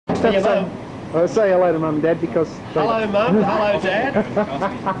just have to say, say hello to Mum and Dad because... Hello Mum, hello Dad.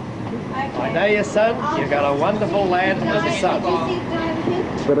 I know your son, you've got a wonderful lad as a son.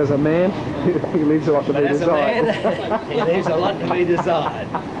 But as a man, he leaves a lot to be As a desired. man, he leaves a lot to be desired.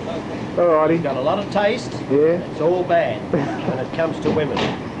 Alrighty. He's got a lot of taste, Yeah. it's all bad when it comes to women.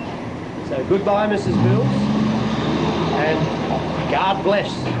 So goodbye Mrs. Bills, and God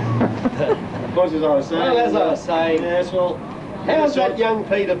bless. Of course, as I was saying. Well, as I was saying, yes, well, how's that young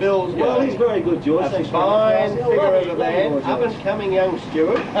Peter Bills? well, he's very good, George. A Thanks fine very much. figure of a Lovely man, boy, George. up-and-coming young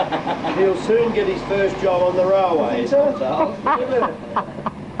steward. He'll soon get his first job on the railways, I'm told.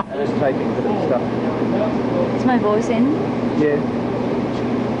 Just taping a bit of stuff. Is my voice in? Yeah.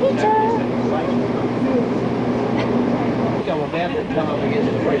 Peter! I'm about to come up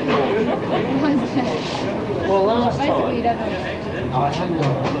against the brick wall. Well, last time, I haven't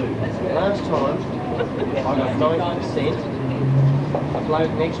got a clue. Last time, I got 90%. A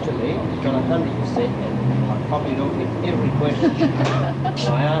bloke next to me got 100%. I copied off him every question.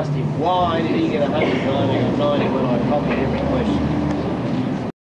 I asked him why did he get 100 and I got 90 when I copied every question.